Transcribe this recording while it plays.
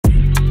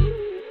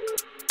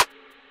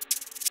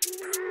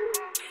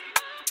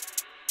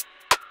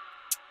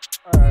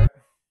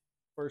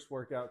first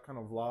workout kind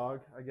of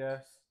vlog, I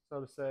guess,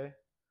 so to say.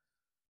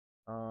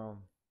 Um,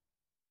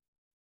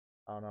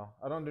 I don't know.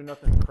 I don't do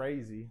nothing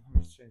crazy. Let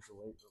me just change the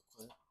weight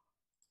real quick.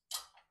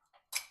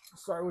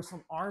 Start with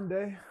some arm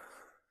day.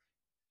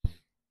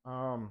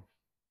 Um,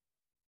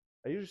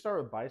 I usually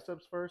start with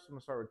biceps first. I'm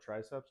gonna start with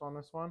triceps on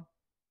this one.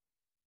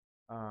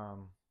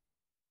 Um,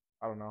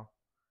 I don't know.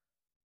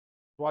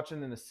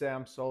 Watching in a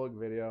Sam Solik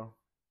video,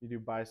 you do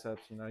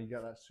biceps. You know, you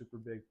got that super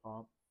big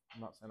pump.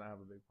 I'm not saying I have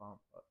a big pump,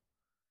 but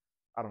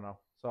I don't know.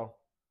 So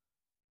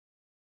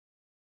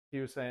he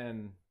was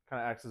saying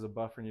kind of acts as a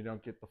buffer, and you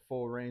don't get the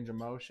full range of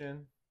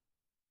motion.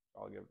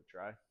 I'll give it a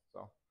try.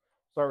 So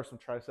start with some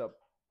tricep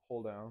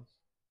pull downs.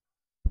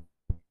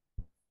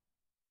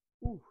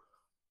 Ooh.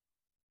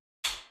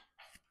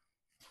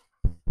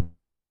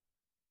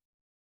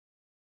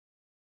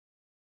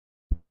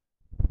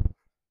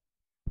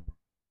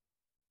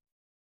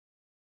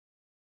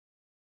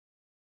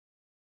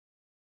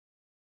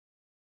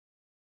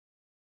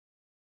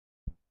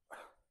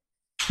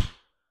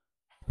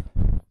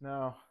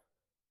 Now,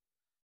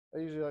 I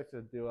usually like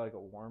to do like a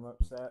warm up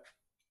set,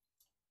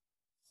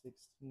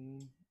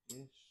 16 ish,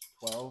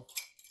 12.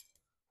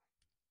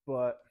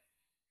 But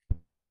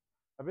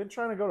I've been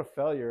trying to go to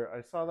failure.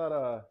 I saw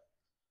that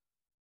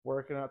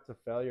working out to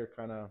failure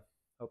kind of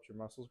helps your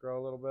muscles grow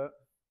a little bit.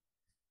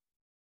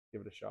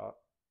 Give it a shot.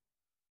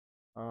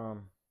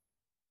 Um,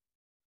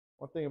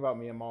 One thing about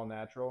me, I'm all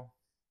natural,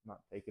 I'm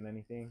not taking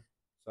anything.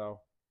 So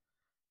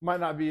might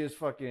not be as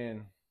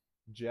fucking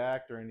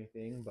jacked or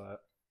anything,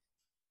 but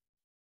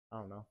I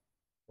don't know.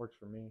 Works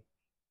for me.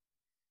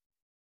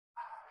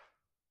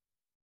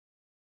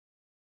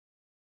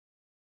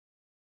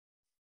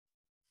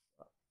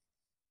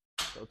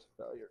 Go to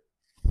failure.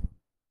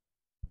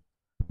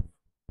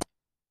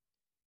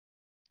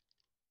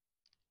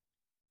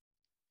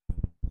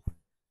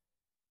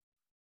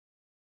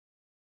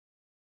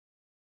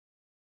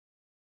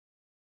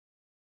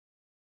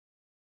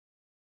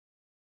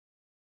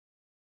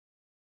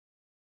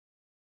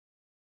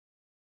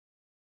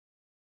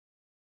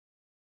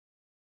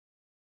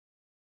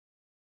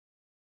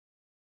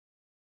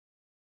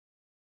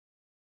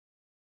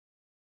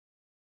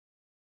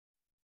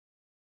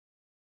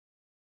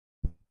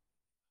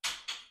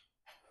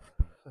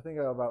 I think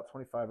I got about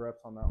 25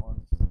 reps on that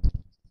one.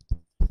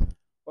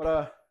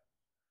 But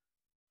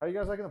how you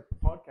guys liking the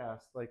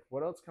podcast? Like,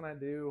 what else can I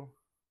do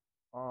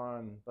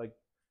on like?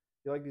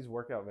 If you like these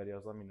workout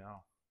videos? Let me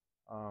know.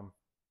 Um,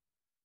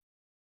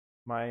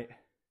 might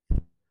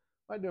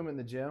might do them in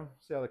the gym.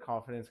 See how the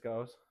confidence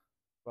goes.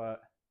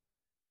 But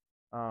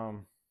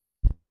um,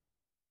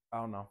 I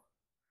don't know.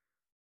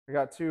 I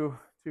got two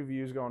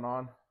views going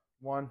on.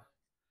 One,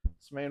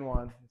 this main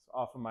one, is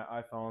off of my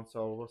iPhone,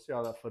 so we'll see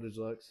how that footage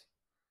looks.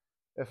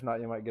 If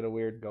not, you might get a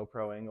weird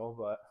GoPro angle,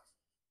 but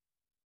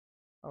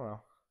I don't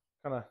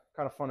know.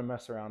 Kind of fun to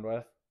mess around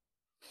with.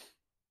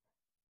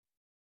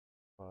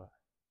 But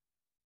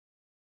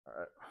all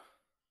right,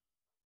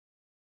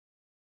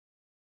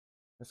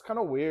 it's kind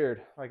of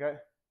weird. Like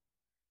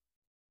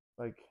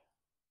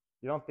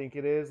you don't think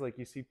it is. Like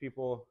you see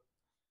people,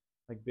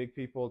 like big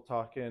people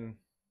talking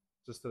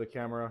just to the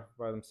camera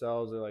by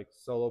themselves or like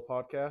solo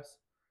podcasts.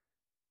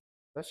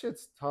 That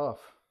shit's tough.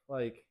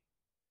 Like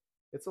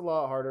it's a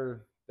lot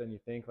harder than you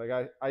think.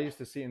 Like I used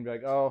to see it and be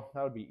like, oh,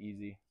 that would be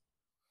easy.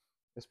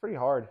 It's pretty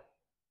hard.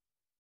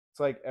 It's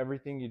like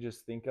everything you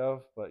just think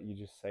of, but you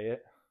just say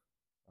it.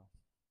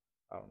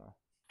 I don't know.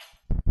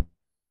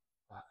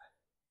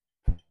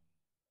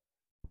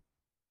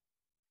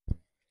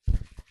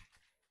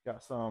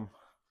 Got some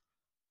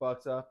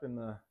bucks up in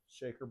the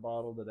shaker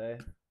bottle today.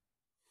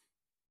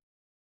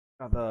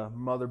 Got the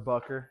mother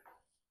bucker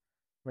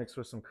mixed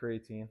with some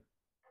creatine.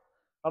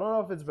 I don't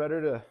know if it's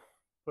better to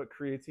put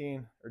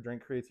creatine or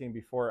drink creatine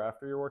before or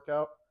after your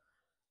workout,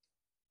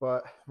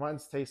 but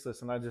mine's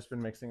tasteless and I've just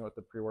been mixing it with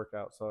the pre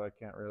workout, so I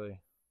can't really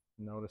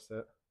notice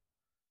it.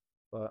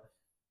 But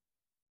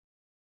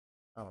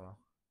I don't know.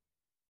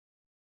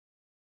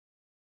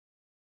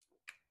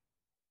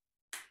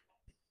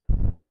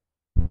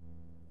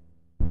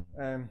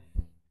 And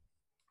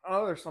I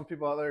know there's some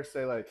people out there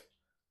say like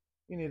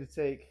you need to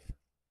take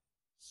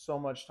so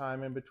much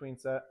time in between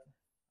set.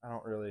 I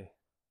don't really.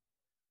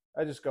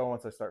 I just go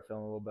once I start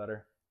feeling a little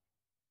better.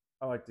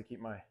 I like to keep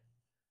my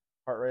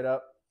heart rate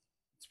up.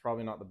 It's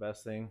probably not the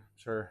best thing. I'm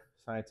sure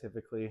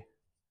scientifically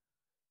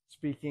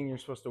speaking, you're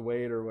supposed to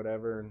wait or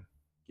whatever and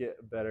get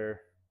a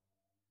better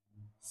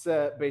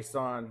set based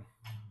on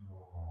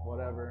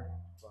whatever.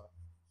 But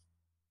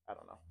I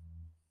don't know.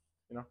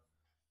 You know,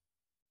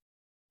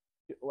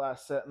 get the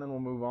last set and then we'll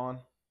move on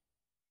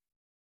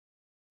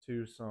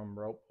to some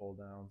rope pull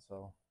down.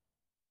 So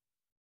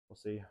we'll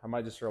see. I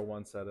might just throw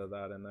one set of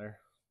that in there.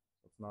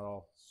 It's not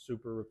all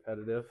super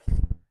repetitive.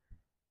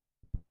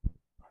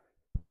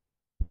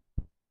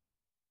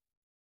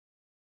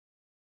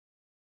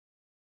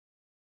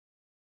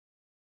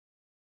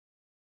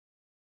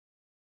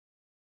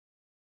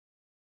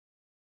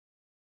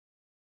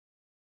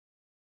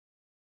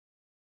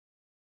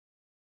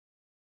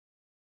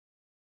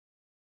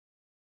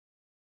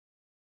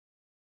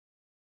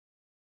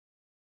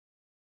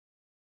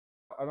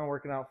 I've been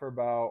working out for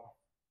about,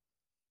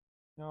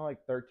 like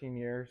 13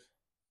 years.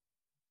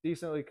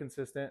 Decently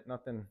consistent,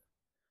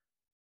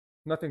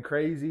 nothing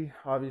crazy.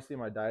 Obviously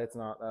my diet's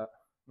not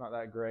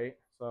that great,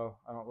 so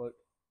I don't look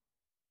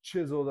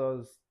chiseled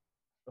as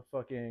a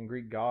fucking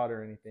Greek god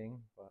or anything,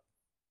 but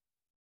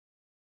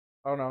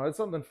I don't know, it's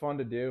something fun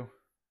to do.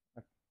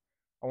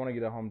 I want to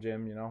get a home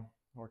gym,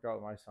 work out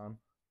with my son.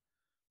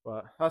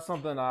 But that's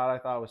something that I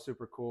thought was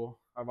super cool.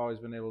 I've always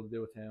been able to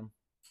do with him.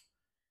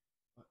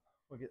 But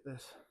we'll get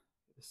this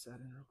set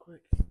in real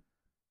quick.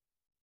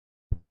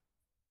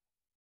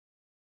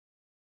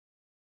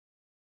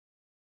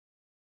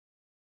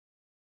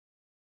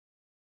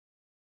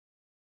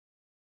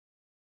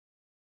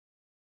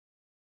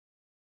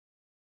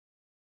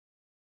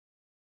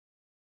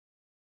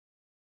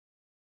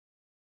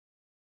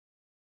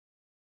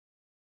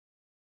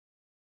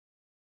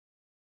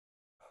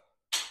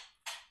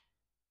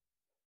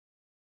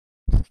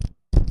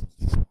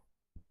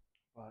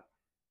 But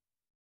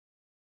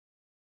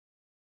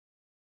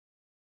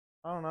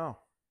I don't know.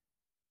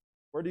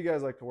 Where do you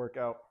guys like to work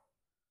out?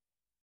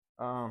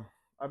 Um,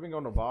 I've been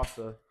going to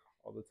Vasa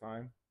all the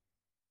time.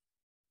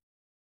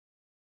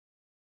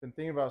 Been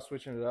thinking about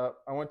switching it up.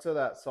 I went to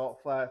that Salt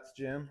Flats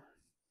gym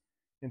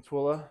in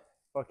Twilla.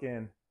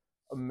 Fucking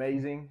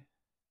amazing.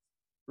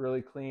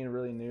 Really clean,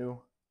 really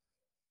new.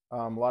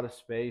 A lot of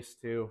space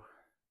too.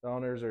 The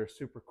owners are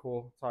super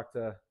cool. Talked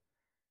to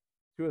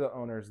two of the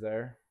owners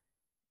there.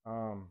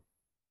 Um,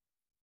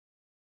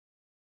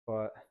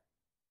 but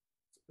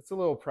it's a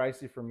little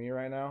pricey for me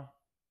right now.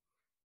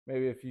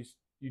 Maybe if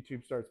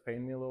YouTube starts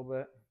paying me a little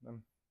bit,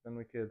 then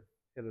we could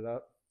hit it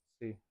up,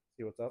 see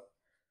what's up.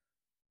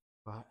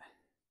 But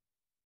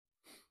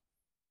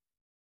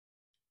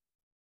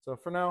so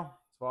for now,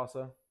 it's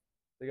Vasa.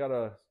 They got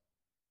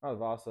not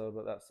Vasa,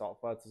 but that Salt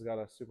Flats has got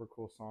a super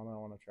cool sauna I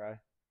want to try.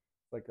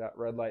 It's like that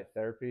red light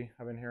therapy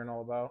I've been hearing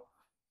all about.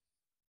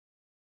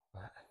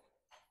 But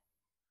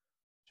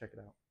check it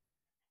out.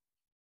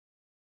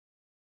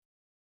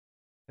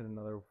 Hit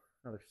another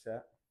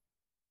set.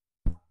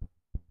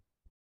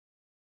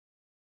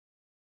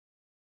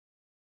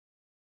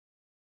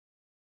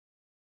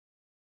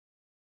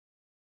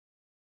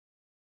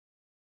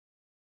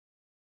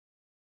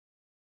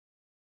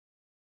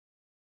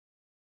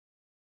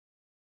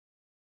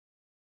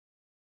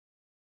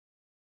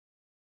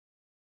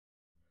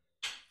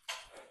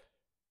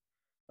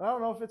 I don't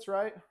know if it's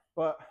right,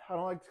 but I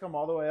don't like to come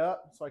all the way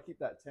up, so I keep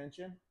that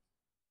tension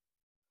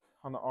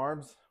on the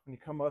arms. When you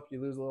come up,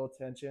 you lose a little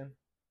tension,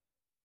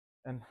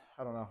 and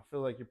I don't know. I feel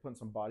like you're putting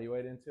some body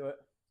weight into it.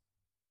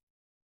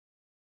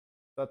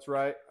 That's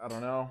right. I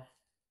don't know.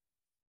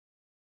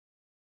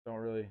 Don't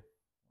really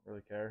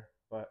care,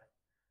 but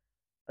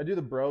I do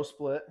the bro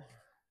split.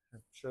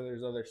 I'm sure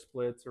there's other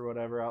splits or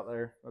whatever out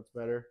there that's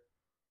better.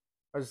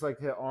 I just like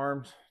to hit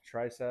arms,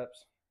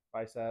 triceps,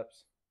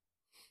 biceps,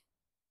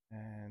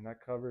 and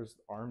that covers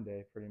arm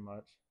day pretty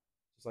much.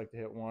 Just like to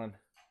hit one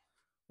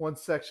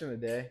section a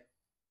day.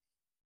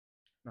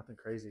 Nothing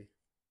crazy.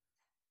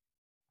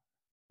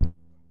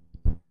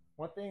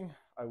 One thing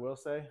I will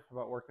say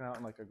about working out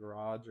in like a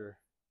garage, or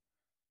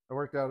I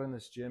worked out in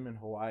this gym in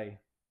Hawaii,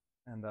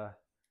 and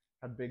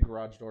had big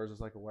garage doors. It's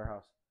like a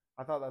warehouse.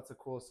 I thought that's the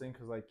coolest thing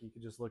because like you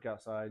could just look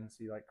outside and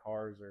see like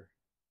cars, or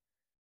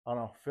I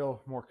don't know,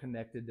 feel more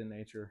connected to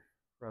nature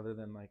rather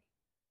than like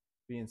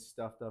being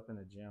stuffed up in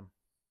a gym.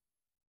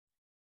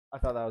 I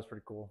thought that was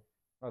pretty cool.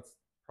 That's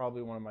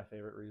probably one of my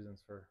favorite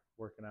reasons for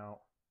working out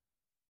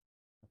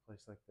in a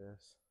place like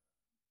this.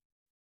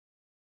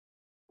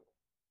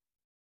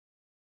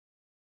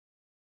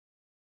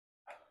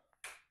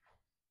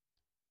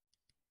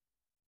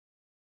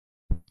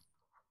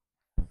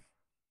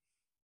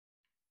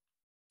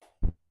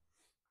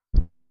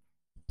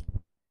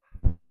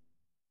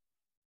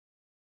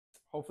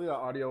 Hopefully that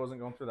audio wasn't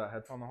going through that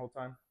headphone the whole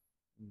time.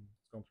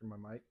 It's going through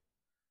my mic.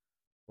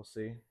 We'll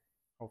see.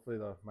 Hopefully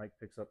the mic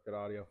picks up good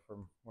audio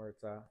from where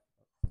it's at.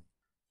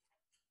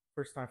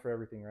 First time for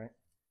everything, right?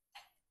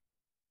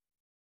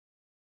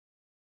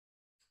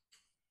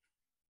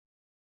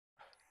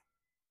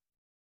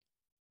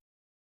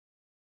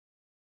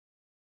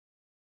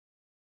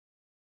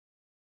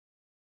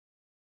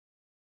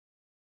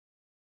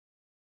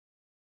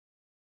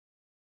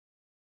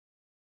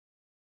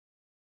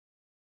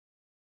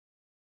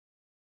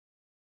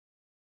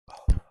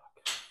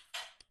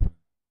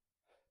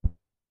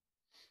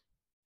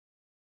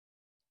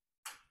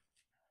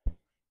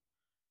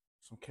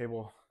 Some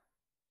cable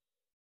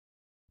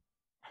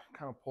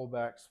kind of pull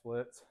back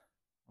splits.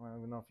 I don't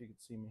even know if you can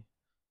see me.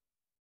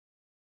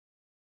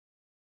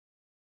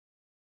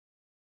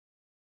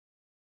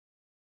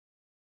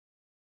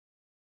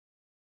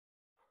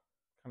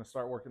 Kind of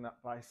start working that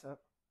bicep.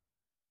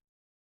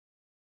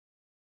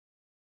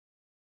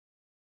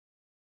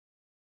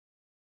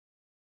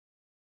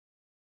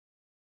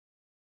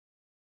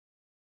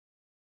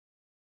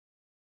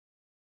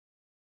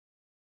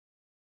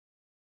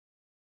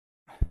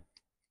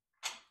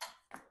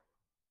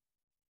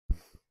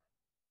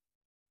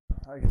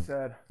 Like I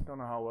said, don't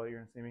know how well you're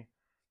gonna see me,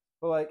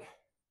 but like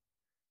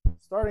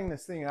starting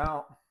this thing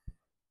out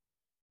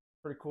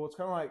pretty cool. It's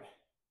kind of like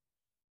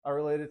I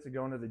relate it to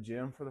going to the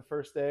gym for the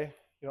first day.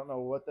 You don't know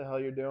what the hell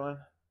you're doing.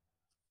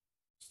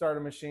 Start a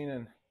machine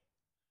and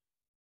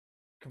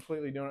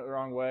completely doing it the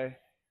wrong way,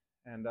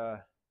 and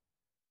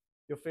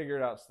you'll figure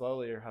it out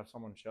slowly or have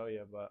someone show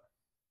you. But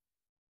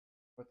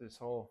with this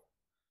whole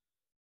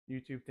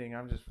YouTube thing,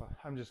 I'm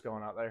just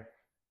going out there.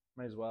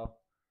 Might as well.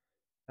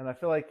 And I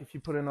feel like if you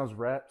put in those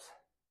reps,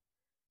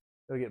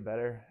 it'll get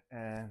better.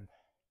 And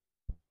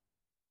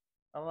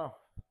I don't know,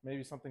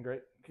 maybe something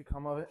great could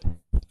come of it.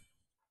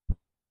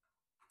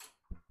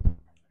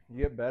 You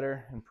get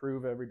better,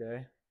 improve every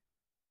day.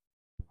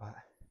 But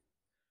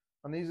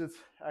on these, it's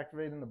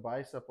activating the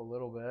bicep a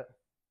little bit,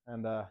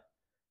 and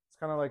it's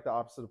kind of like the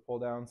opposite of pull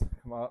downs.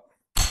 Come up,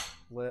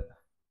 lit.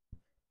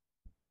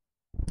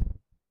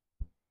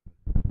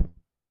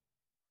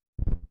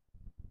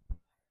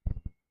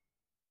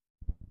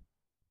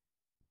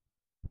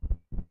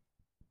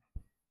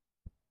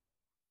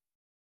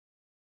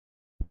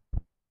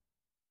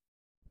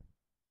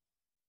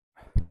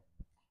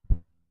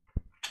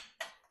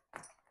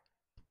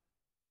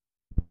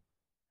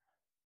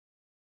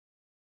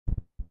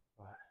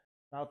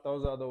 Out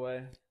those out of the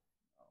way.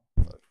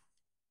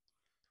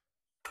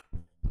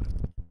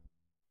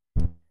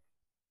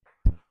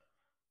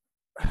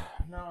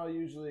 Now I'll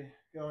usually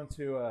go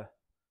into a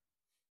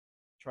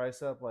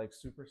tricep like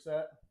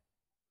superset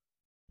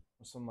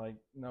with some like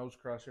nose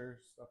crushers,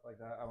 stuff like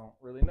that. I don't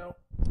really know,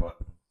 but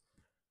it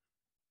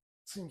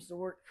seems to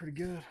work pretty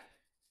good.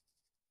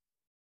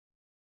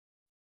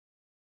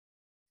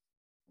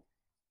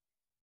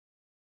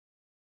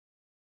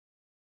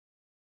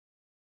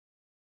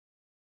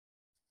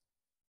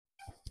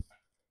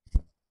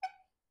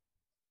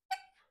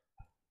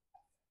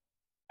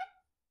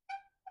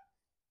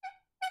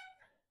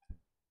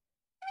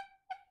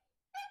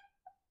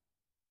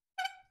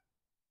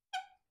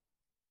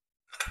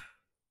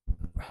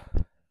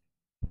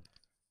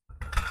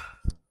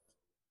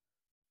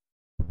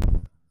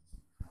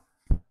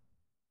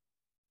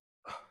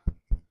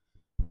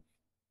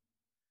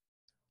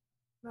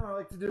 No, I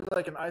like to do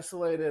like an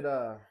isolated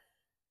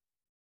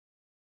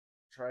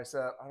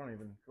tricep. I don't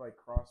even like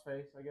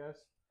crossface, I guess.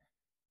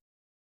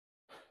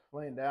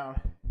 Laying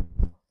down.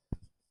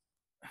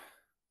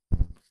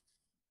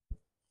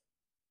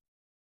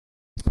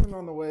 And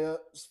on the way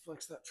up, just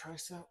flex that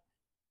tricep.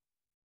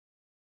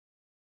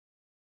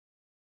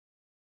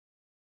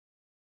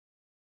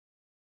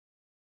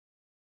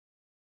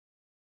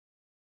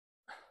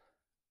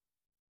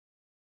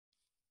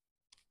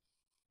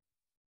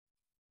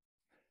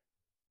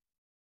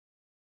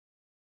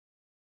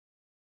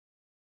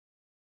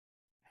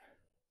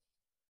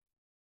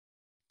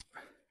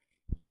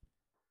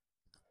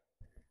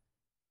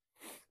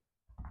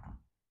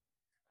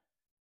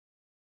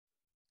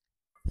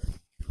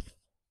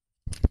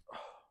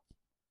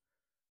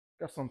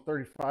 Got some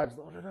 35s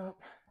loaded up.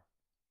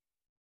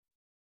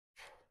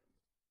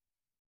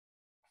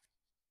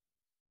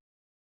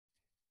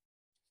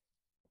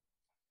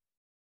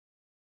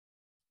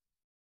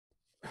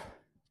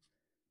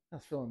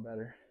 That's feeling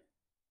better.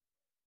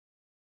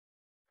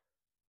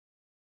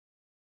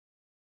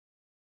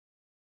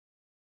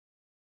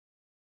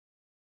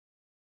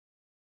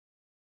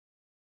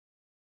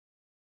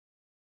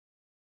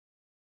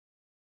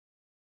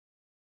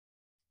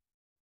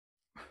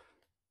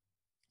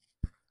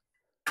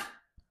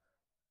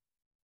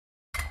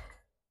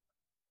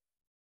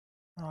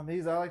 On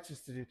these, I like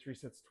just to do 3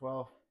 sets of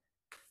 12.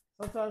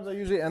 Sometimes I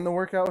usually end the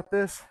workout with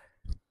this,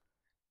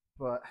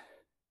 but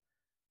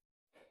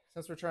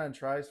since we're trying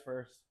tries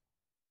first,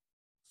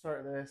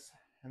 start this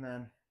and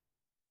then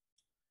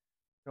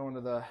go into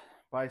the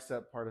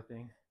bicep part of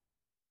thing.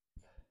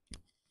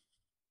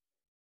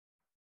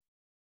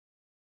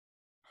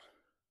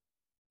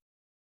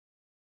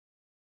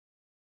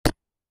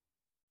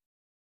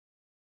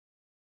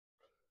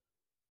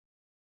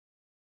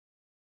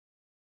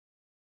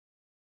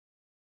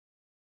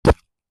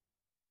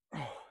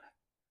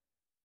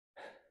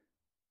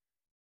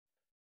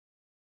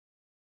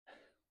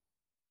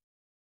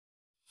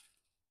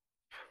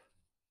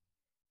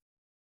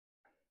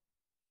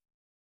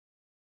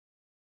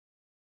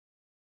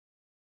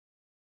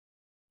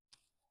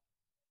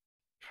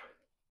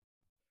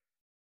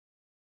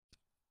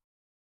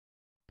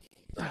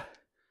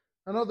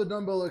 I know the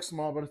dumbbell looks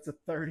small, but it's a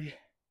 30.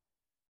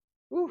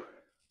 Whew,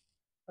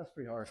 that's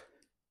pretty hard.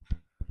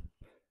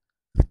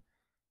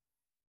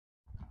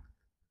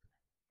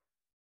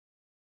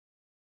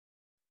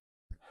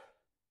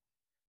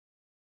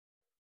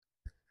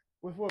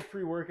 With what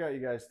pre-workout you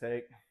guys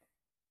take,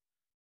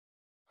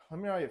 let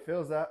me know how it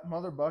feels. That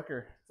mother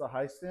bucker, it's a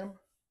high stem.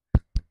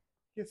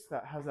 Gets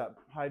that, has that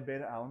high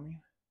beta alanine,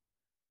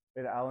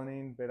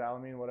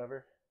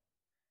 whatever.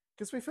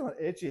 Gets me feeling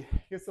itchy.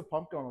 Gets the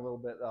pump going a little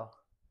bit though.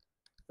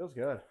 Feels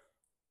good.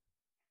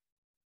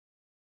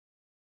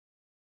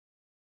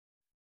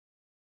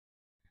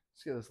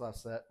 Let's get this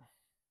last set.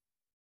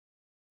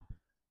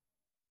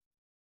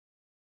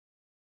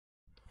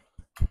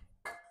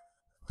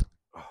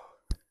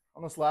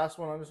 On this last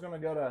one, I'm just gonna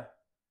go to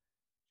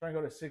Try and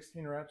go to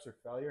 16 reps or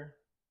failure.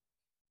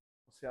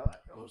 We'll see how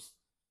that goes.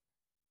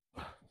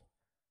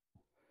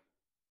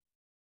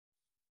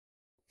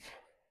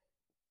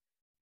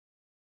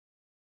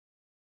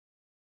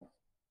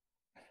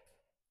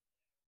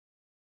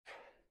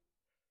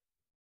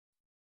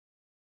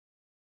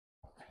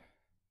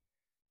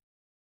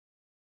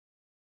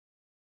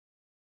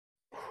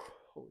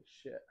 Holy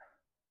shit.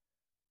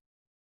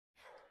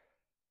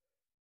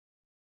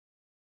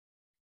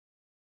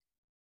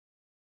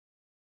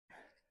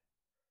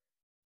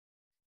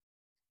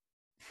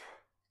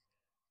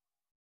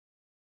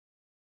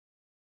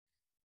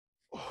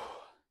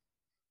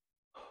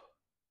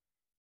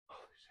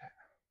 Holy shit.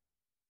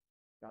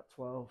 Got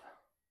 12.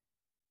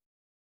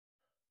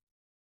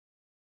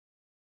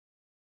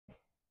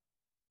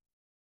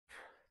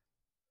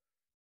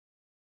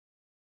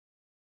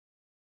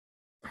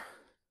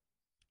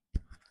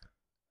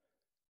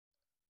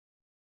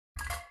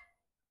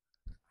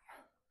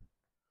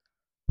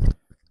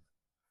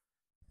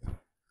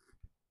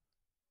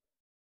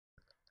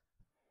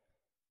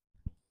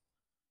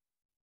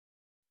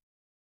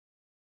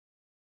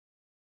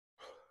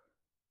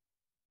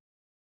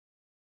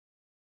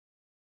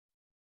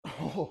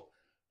 Oh.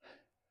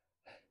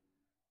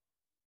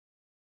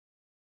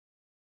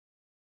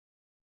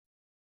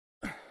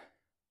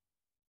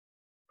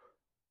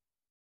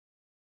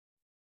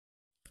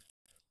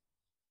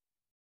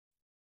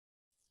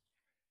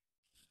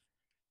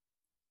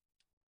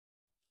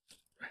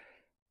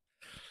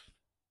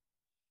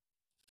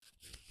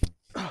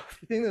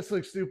 If you think this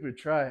looks stupid,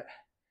 try it.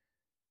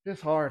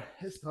 It's hard.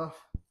 It's tough.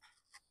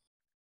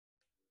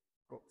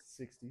 Oh,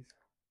 60s.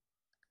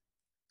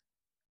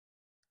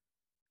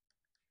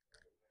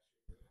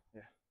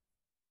 Yeah.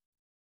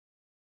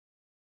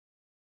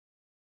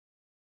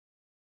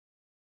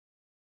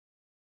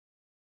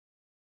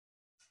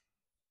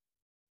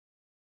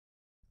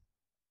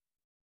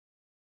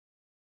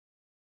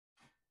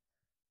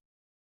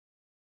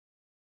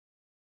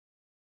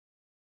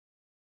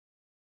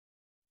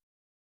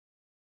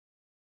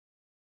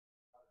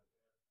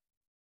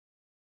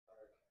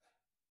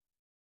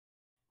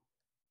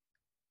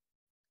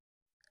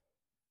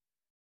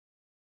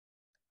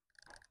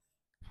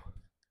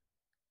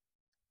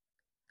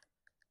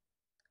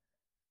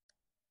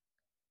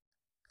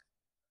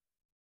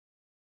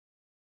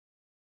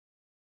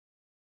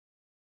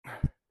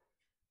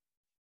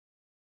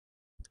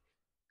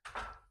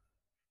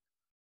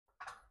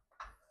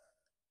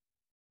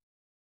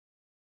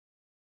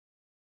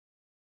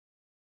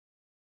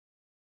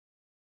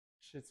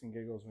 Shits and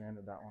giggles, we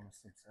ended that one with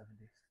some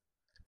 70s.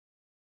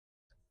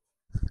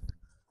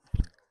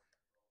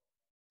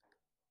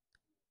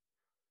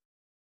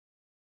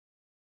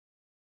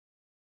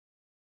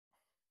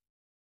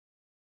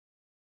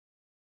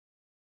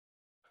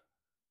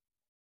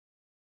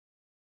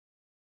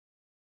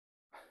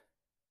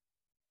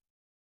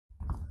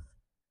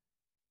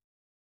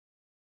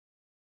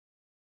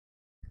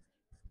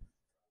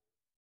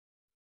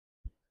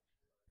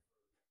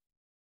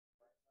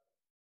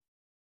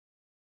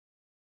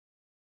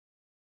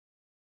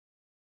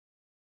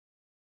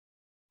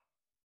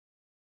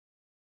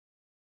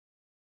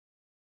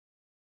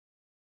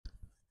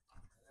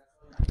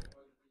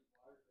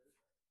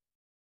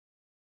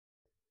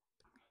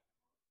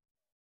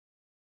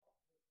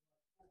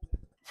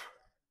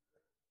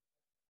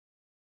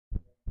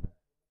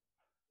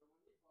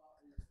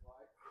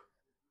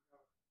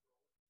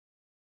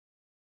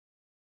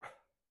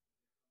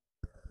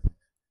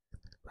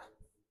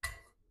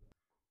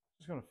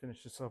 Just gonna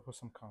finish this up with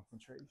some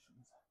concentrations.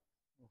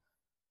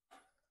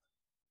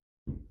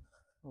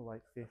 A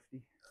light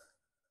 50.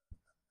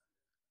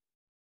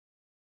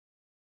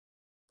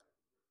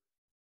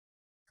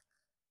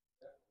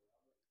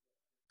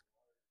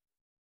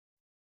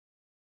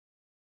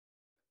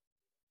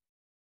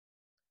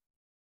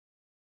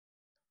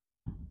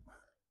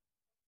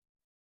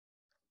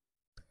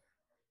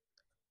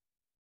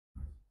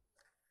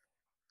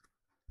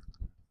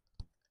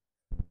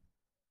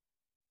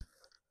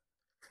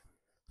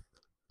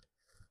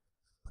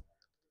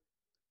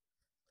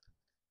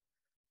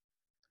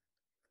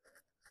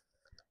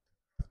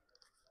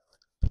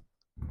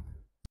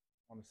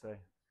 I want to say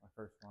my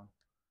first one.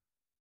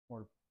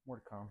 More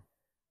to come,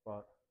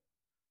 but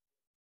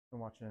I've been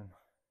watching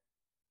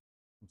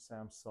some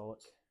Sam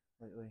Sulek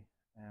lately,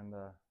 and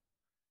kind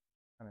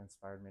of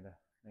inspired me to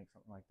make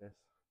something like this.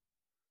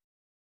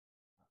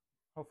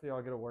 Hopefully,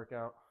 I'll get a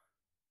workout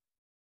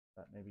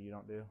that maybe you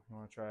don't do. You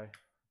want to try?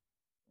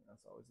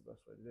 That's always the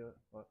best way to do it.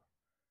 But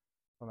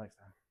until next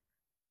time.